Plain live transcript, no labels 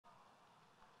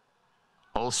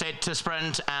All set to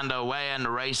sprint and away and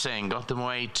racing. Got them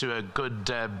away to a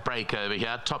good break over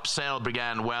here. Top Sail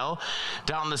began well.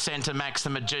 Down the centre, Max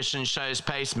the Magician shows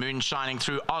pace. Moon shining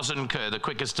through. Ozenker, the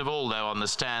quickest of all though on the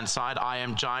stand side. I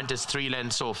Am Giant is 3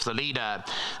 lengths off the leader.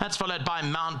 That's followed by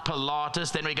Mount Pilatus.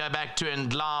 Then we go back to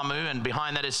Ndlamu, and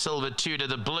behind that is Silver Tudor,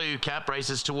 the blue cap,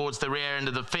 races towards the rear end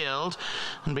of the field.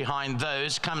 And behind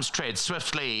those comes Tread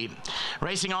Swiftly.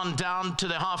 Racing on down to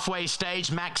the halfway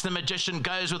stage, Max the Magician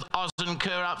goes with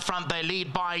Ozenker up front. They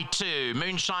lead by 2.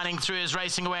 Moon shining through is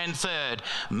racing away in 3rd.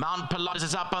 Mount Pilatus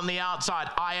is up on the outside.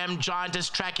 I Am Giant is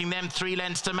tracking them, 3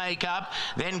 lengths to make up.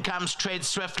 Then comes Tread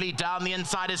Swiftly. Down the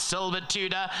inside is Silver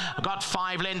Tudor. Got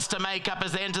 5 lengths to make up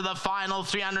as they enter the final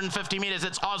 350 metres.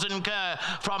 It's Ozenker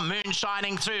from Moon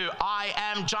shining through. I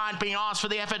Am Giant being asked for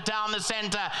the effort down the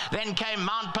centre. Then came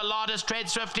Mount Pilatus, Tread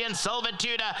Swiftly, and Silver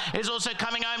Tudor is also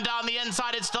coming home down the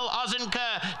inside. It's still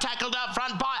Ozenker, tackled up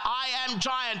front by I Am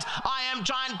Giant. I Am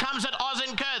Giant comes at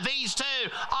Ozenker. These two,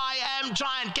 I Am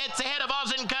Giant gets ahead of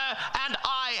Ozenker, and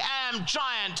I Am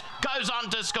Giant goes on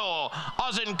to score.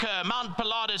 Ozenker, Mount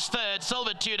Pilatus 3rd,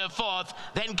 Silver Tudor 4th,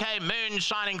 then came Moon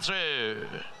shining through.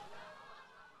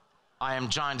 I Am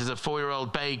Giant is a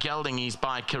 4-year-old bay gelding. He's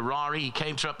by Karari. He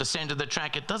came through up the centre of the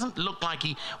track. It doesn't look like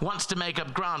he wants to make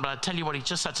up ground, but I tell you what, he's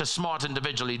just such a smart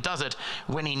individual. He does it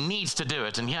when he needs to do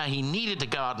it. And here he needed to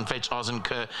go out and fetch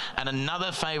Ozenker. And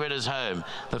another favourite is home.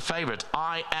 The favourite,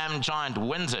 I Am Giant,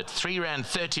 wins it. 3 Rand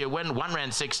 30 a win, 1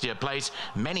 Rand 60 a place.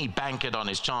 Many bankered on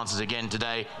his chances again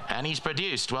today, and he's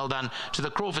produced. Well done to the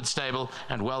Crawford stable,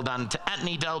 and well done to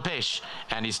Anthony Delpesh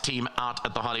and his team out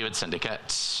at the Hollywood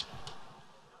Syndicate.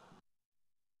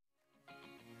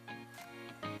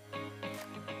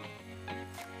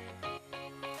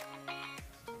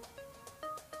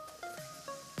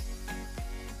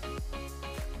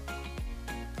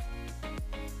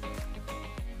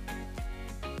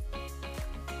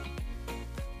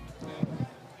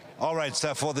 All right,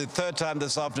 so for the 3rd time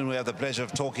this afternoon, we have the pleasure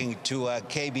of talking to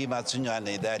KB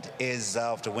Matsunyane. That is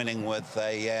after winning with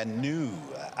a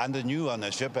under new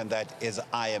ownership, and that is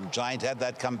I Am Giant. Had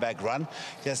that comeback run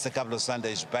just a couple of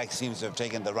Sundays back, seems to have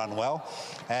taken the run well.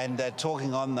 And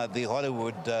talking on the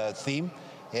Hollywood theme,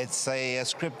 it's a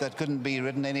script that couldn't be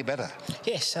written any better.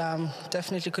 Yes,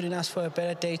 definitely couldn't ask for a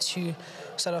better day to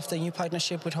start off the new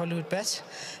partnership with Hollywood Bet,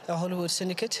 the Hollywood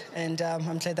Syndicate, and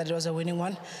I'm glad that it was a winning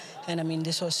one. And I mean,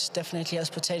 this was definitely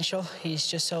his potential. He's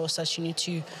just such you need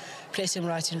to place him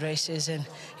right in races, and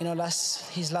you know,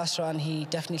 his last run, he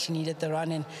definitely needed the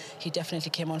run, and he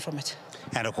definitely came on from it.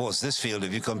 And of course, this field,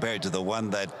 if you compare it to the one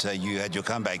that you had your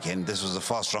comeback in, this was a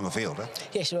far stronger field, right?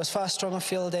 Yes, it was far stronger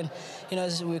field, and you know,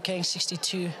 as we were carrying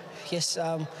 62. Yes,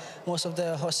 most of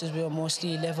the horses were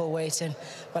mostly level weights,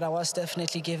 but I was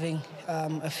definitely giving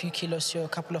a few kilos to a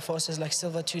couple of horses like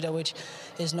Silver Tudor, which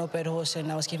is no bad horse,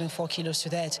 and I was giving 4 kilos to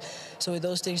that. So with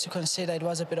those things to consider, it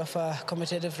was a bit of a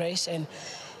competitive race, and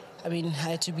I mean,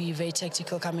 I had to be very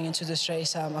tactical coming into this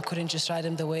race. I couldn't just ride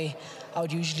him the way I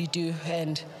would usually do,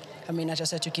 and I mean, I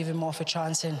just had to give him more of a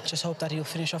chance and just hope that he'll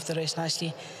finish off the race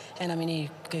nicely. And I mean,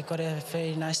 he got a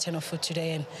very nice 10 of foot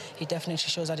today, and he definitely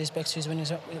shows that he's back to his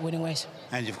winning ways.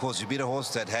 And of course, you beat a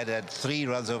horse that had 3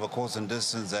 runs over course and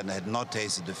distance and had not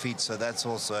tasted defeat, so that's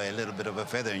also a little bit of a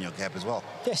feather in your cap as well.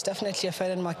 Yes, definitely a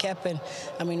feather in my cap, and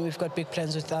I mean, we've got big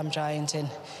plans with Giant, and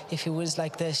if he wins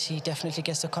like this, he definitely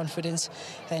gets the confidence,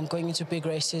 and going into big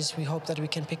races, we hope that we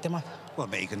can pick them up. Well,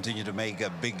 may you continue to make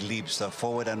big leaps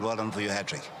forward, and well done for your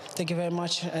hat-trick. Thank you very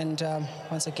much, and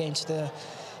once again to the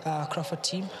Crawford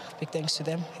team, big thanks to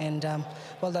them, and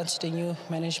well done to the new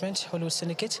management, Hollywood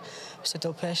Syndicate, Mr.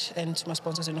 Delpesh, and to my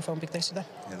sponsors in Uniform, big thanks to them.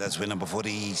 Yeah, that's win number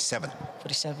 47.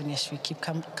 47, yes, we keep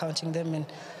counting them,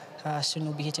 and soon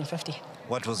we'll be hitting 50.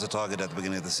 What was the target at the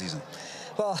beginning of the season?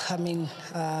 Well, I mean,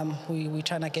 we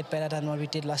trying to get better than what we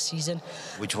did last season.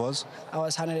 Which was? I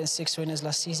was 106 winners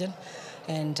last season.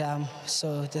 And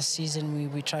so this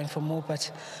season we're trying for more,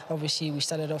 but obviously we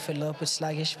started off a little bit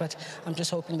sluggish. But I'm just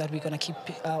hoping that we're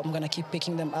I'm gonna keep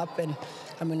picking them up. And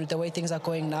I mean, with the way things are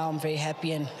going now, I'm very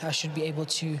happy, and I should be able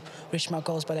to reach my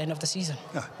goals by the end of the season.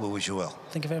 Yeah, we'll wish you well.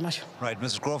 Thank you very much. Right,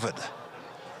 Mr. Crawford,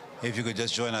 if you could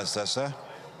just join us, sir.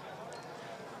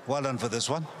 Well done for this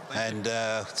one, and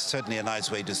certainly a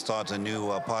nice way to start a new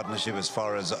partnership as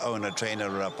far as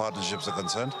owner-trainer partnerships are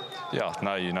concerned. Yeah,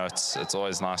 no, you know, it's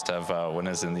always nice to have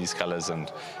winners in these colours,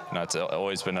 and you know, it's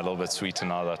always been a little bit sweeter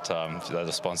now that they're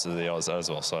the sponsors of the yours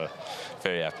as well. So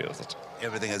very happy with it.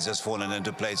 Everything has just fallen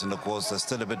into place, and of course there's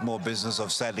still a bit more business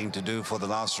of saddling to do for the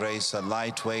last race.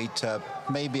 Lightweight,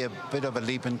 maybe a bit of a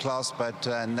leap in class, but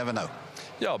never know.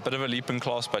 Yeah, a bit of a leap in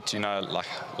class, but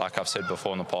like I've said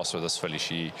before in the past with this filly,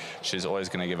 she's always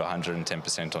going to give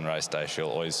 110% on race day. She'll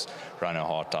always run her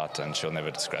heart out, and she'll never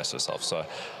disgrace herself. So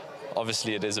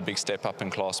obviously it is a big step up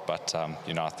in class, but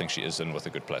I think she is in with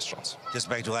a good place chance. Just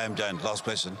back to I Am Giant, last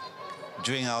question.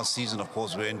 During our season, of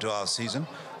course, we're into our season.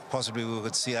 Possibly we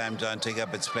could see I Am Giant take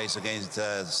up its place against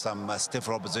some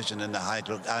stiffer opposition in the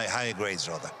higher grades,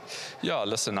 rather. Yeah,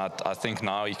 listen, I think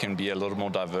now he can be a little more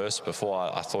diverse. Before,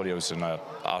 I thought he was an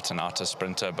out-and-outer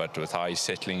sprinter, but with how he's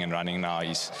settling and running now,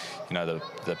 he's,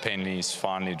 the penalty's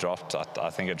finally dropped. I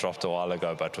think it dropped a while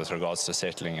ago, but with regards to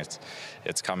settling,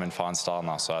 it's come in fine style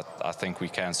now. So I think we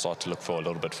can start to look for a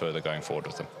little bit further going forward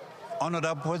with him. Onward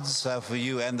upwards for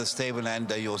you and the stable and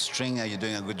your string. You're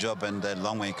doing a good job, and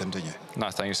long way continue. No,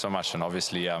 thank you so much. And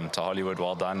obviously to Hollywood,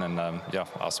 well done. And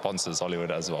our sponsors, Hollywood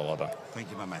as well done.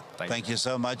 Thank you, my man. Thank you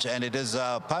so much. And it is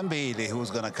Phambili who's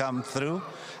going to come through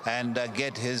and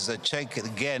get his check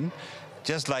again.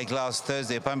 Just like last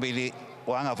Thursday, Phambili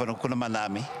wangafuna ukukhuluma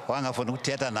nami, wangafuna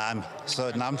ukuthetha nami.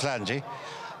 So namhlanje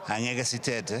angeke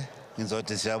sithethe,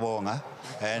 ngizothi siyabonga.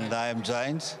 And I Am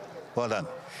Giant, well done.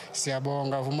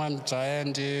 Siyabonga Woman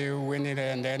Giant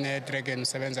winile and then Dragon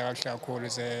sebenza kahle kakhulu.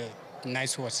 It's a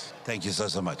nice horse. Thank you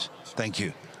so much. Thank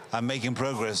you. I'm making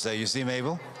progress there. You see,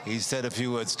 Mabel? He said a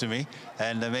few words to me,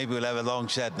 and maybe we'll have a long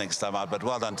chat next time out. But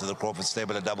well done to the Crawford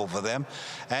stable, a double for them.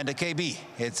 And a KB,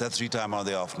 it's a 3-time on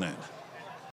the afternoon.